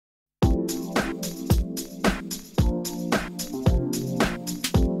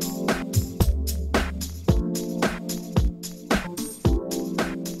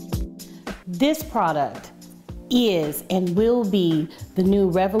This product is and will be the new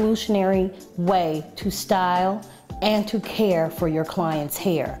revolutionary way to style and to care for your client's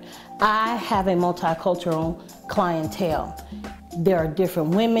hair. I have a multicultural clientele. There are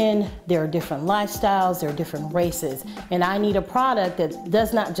different women, there are different lifestyles, there are different races, and I need a product that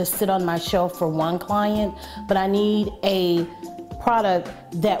does not just sit on my shelf for one client, but I need a product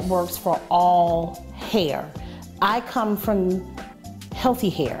that works for all hair. I come from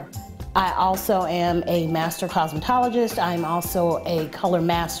healthy hair. I also am a master cosmetologist. I'm also a color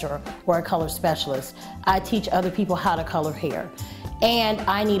master or a color specialist. I teach other people how to color hair. And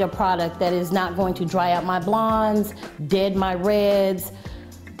I need a product that is not going to dry out my blondes, dead my reds,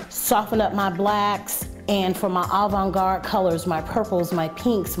 soften up my blacks, and for my avant-garde colors, my purples, my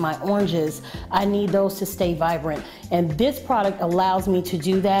pinks, my oranges, I need those to stay vibrant. And this product allows me to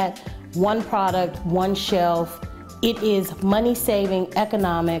do that. One product, one shelf. It is money-saving,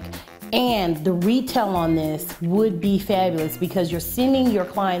 economic, and the retail on this would be fabulous because you're sending your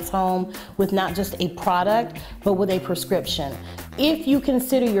clients home with not just a product, but with a prescription. If you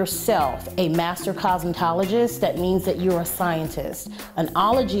consider yourself a master cosmetologist, that means that you're a scientist. An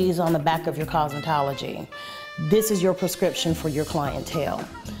ology is on the back of your cosmetology. This is your prescription for your clientele.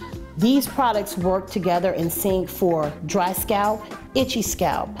 These products work together in sync for dry scalp, itchy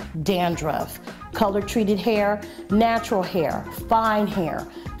scalp, dandruff, color-treated hair, natural hair, fine hair,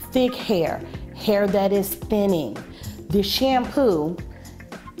 thick hair, hair that is thinning. The shampoo,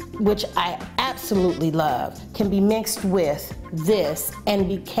 which I absolutely love, can be mixed with this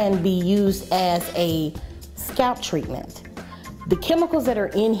and can be used as a scalp treatment. The chemicals that are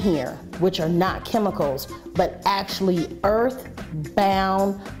in here, which are not chemicals, but actually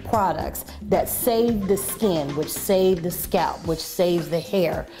earth-bound products that save the skin, which save the scalp, which saves the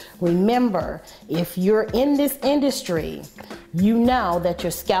hair. Remember, if you're in this industry, you know that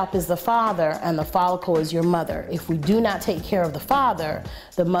your scalp is the father and the follicle is your mother. If we do not take care of the father,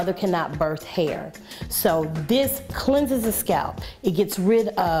 the mother cannot birth hair. So this cleanses the scalp. It gets rid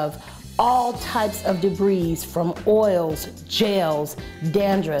of all types of debris from oils, gels,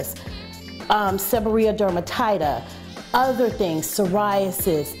 dandruff, seborrhea dermatitis, other things,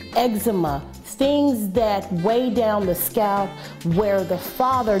 psoriasis, eczema, things that weigh down the scalp where the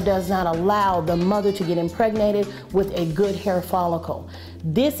father does not allow the mother to get impregnated with a good hair follicle.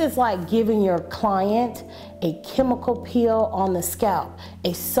 This is like giving your client a chemical peel on the scalp,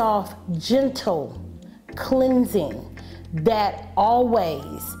 a soft, gentle cleansing that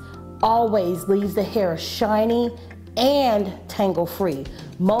always leaves the hair shiny and tangle-free.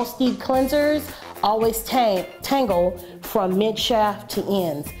 Most deep cleansers always tangle from mid-shaft to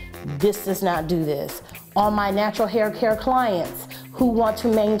ends. This does not do this. On my natural hair care clients who want to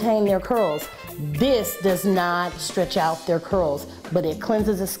maintain their curls, this does not stretch out their curls, but it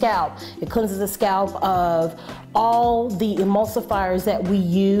cleanses the scalp. It cleanses the scalp of all the emulsifiers that we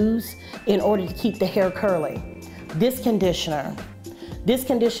use in order to keep the hair curly. This conditioner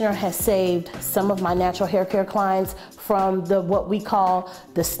has saved some of my natural hair care clients from what we call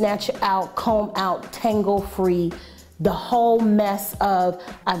the snatch out, comb out, tangle free, the whole mess of,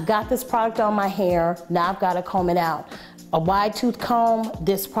 I've got this product on my hair, now I've got to comb it out. A wide tooth comb,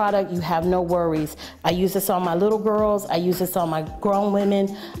 this product, you have no worries. I use this on my little girls, I use this on my grown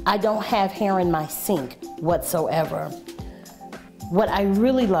women. I don't have hair in my sink whatsoever. What I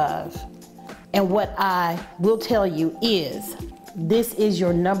really love and what I will tell you is, this is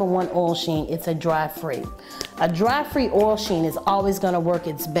your #1 oil sheen. It's a dry-free. A dry-free oil sheen is always going to work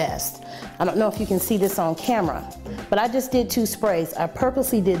its best. I don't know if you can see this on camera, but I just did 2 sprays. I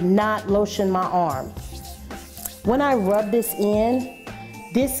purposely did not lotion my arm. When I rub this in,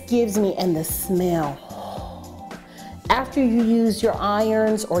 this gives me, and the smell. After you use your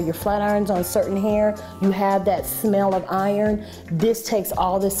irons or your flat irons on certain hair, you have that smell of iron. This takes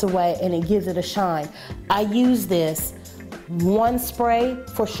all this away and it gives it a shine. I use this 1 spray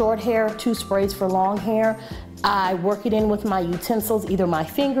for short hair, 2 sprays for long hair. I work it in with my utensils, either my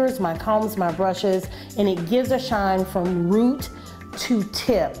fingers, my combs, my brushes, and it gives a shine from root to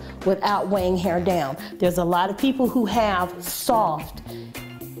tip without weighing hair down. There's a lot of people who have soft,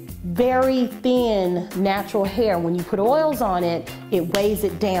 very thin natural hair. When you put oils on it, it weighs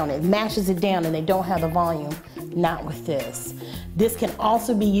it down, it mashes it down, and they don't have the volume. Not with this. This can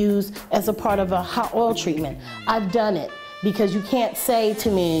also be used as a part of a hot oil treatment. I've done it. Because you can't say to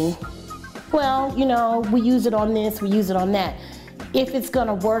me, well, you know, we use it on this, we use it on that. If it's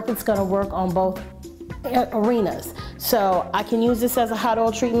gonna work, it's gonna work on both arenas. So I can use this as a hot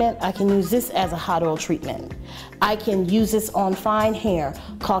oil treatment. I can use this as a hot oil treatment. I can use this on fine hair,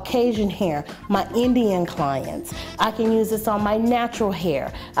 Caucasian hair, my Indian clients. I can use this on my natural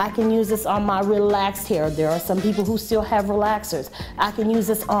hair. I can use this on my relaxed hair. There are some people who still have relaxers. I can use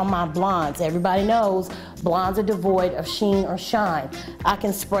this on my blondes. Everybody knows blondes are devoid of sheen or shine. I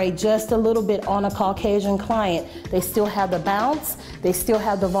can spray just a little bit on a Caucasian client. They still have the bounce, they still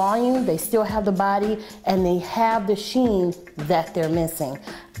have the volume, they still have the body, and they have the sheen that they're missing.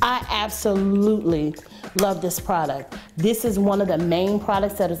 I absolutely love this product. This is one of the main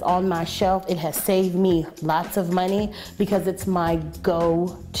products that is on my shelf. It has saved me lots of money because it's my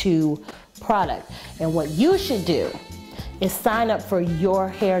go-to product. And what you should do is sign up for Your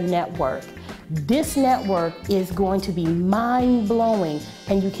Hair Network. This network is going to be mind-blowing,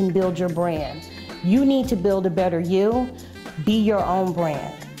 and you can build your brand. You need to build a better you. Be your own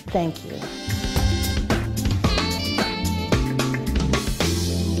brand. Thank you.